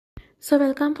So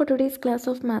welcome for today's class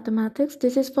of mathematics.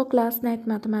 This is for class 9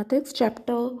 mathematics,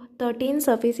 chapter 13,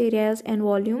 surface areas and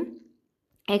volume,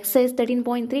 exercise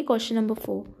 13.3, question number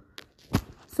 4.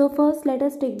 So first let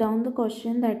us take down the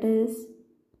question, that is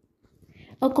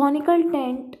a conical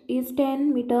tent is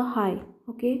 10-meter high.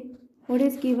 Okay, what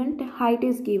is given? Height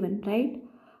is given, right?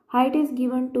 Height is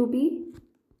given to be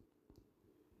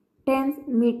 10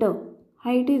 meter.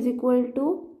 Height is equal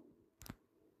to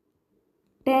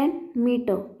 10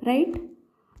 meter, right?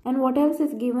 And what else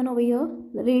is given over here?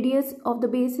 The radius of the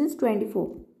base is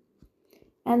 24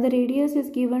 and the radius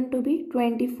is given to be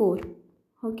 24.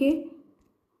 Okay,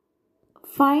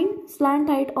 find slant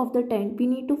height of the tent. We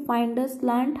need to find the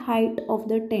slant height of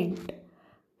the tent.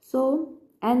 So,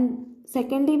 and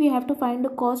secondly, we have to find the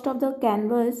cost of the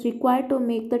canvas required to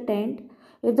make the tent.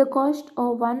 If the cost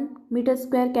of 1 meter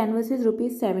square canvas is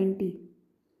rupees 70.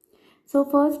 So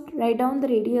first write down the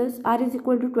radius. R is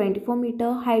equal to 24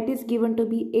 meter. Height is given to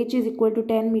be h is equal to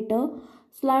 10 meter.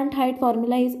 Slant height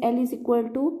formula is L is equal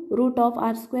to root of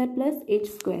r square plus h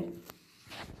square.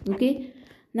 Okay.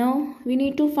 Now we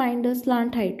need to find the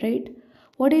slant height, right?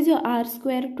 What is your r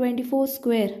square? 24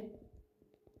 square.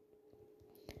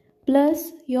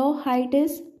 Plus your height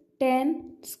is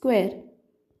 10 square,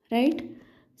 right?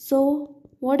 So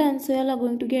what answer you are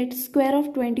going to get? Square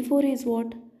of 24 is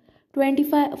what?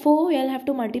 24, you'll have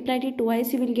to multiply it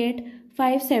twice, you will get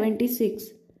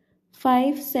 576.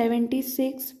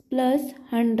 576 plus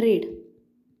 100.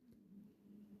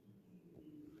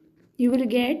 You will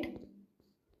get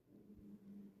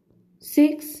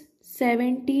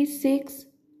 676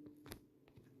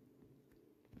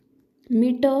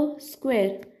 meter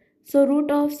square. So root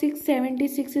of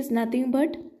 676 is nothing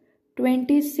but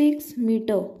 26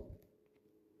 meter.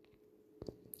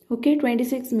 Okay,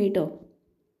 26 meter.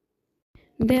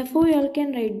 Therefore, you all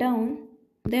can write down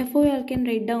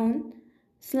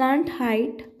slant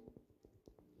height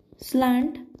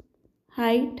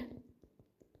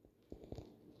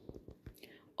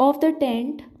of the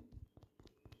tent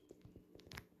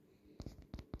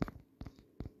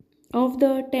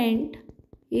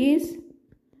is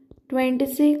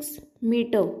 26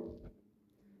 meter.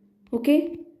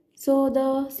 Okay, so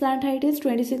the slant height is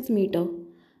 26 meter.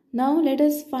 Now let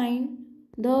us find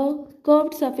the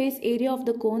curved surface area of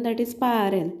the cone, that is pi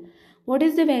RL. What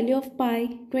is the value of pi?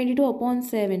 22 upon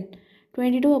 7.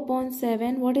 22 upon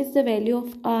 7. What is the value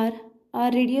of r?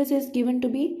 Our radius is given to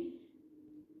be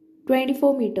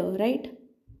 24 meter, right?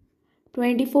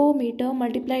 24 meter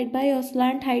multiplied by your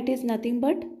slant height is nothing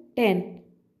but 10.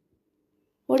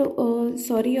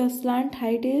 Your slant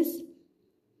height is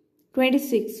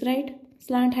 26, right?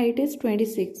 Slant height is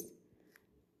 26.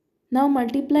 Now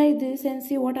multiply this and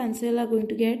see what answer you are going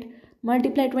to get.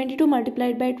 Multiply 22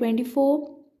 multiplied by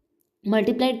 24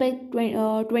 multiplied by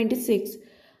 26.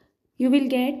 You will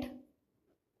get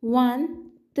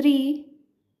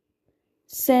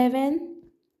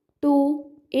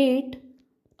 13,728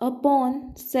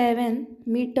 upon 7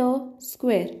 meter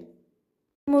square.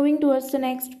 Moving towards the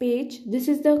next page. This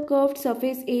is the curved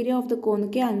surface area of the cone.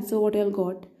 Okay, answer what you all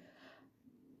got.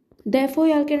 Therefore,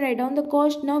 you all can write down the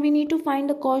cost. Now we need to find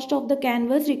the cost of the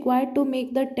canvas required to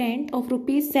make the tent of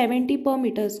rupees 70 per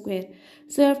meter square.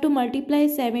 So you have to multiply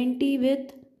 70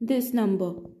 with this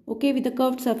number. Okay, with the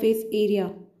curved surface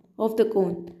area of the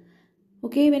cone.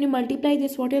 Okay, when you multiply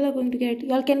this, what you all are going to get?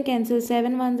 You all can cancel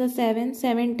 7 ones are 7,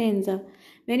 7 tens are.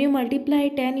 When you multiply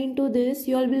 10 into this,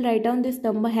 you all will write down this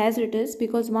number as it is,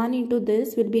 because 1 into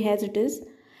this will be as it is,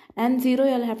 and 0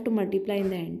 you all have to multiply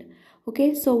in the end.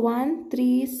 Okay, so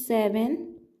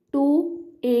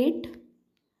 137,280.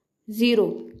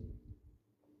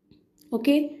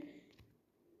 Okay,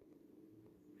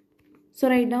 so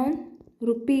write down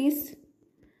rupees.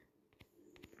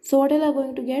 So what are you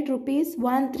going to get? Rupees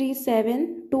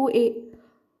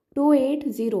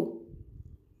 137,280.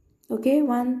 Okay,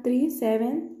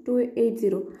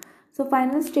 137,280. So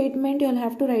final statement you will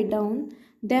have to write down.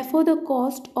 Therefore, the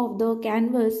cost of the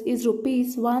canvas is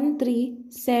rupees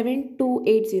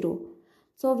 137,280.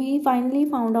 So we finally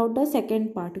found out the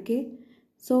second part. Okay,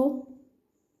 so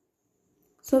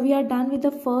we are done with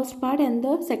the first part and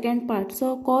the second part.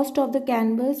 So cost of the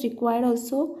canvas required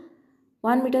also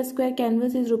 1 meter square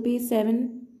canvas is rupees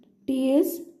 70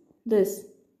 is this.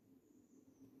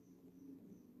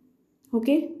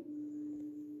 Okay.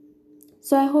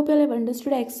 So I hope you all have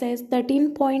understood exercise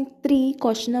 13.3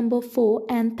 question number 4,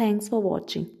 and thanks for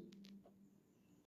watching.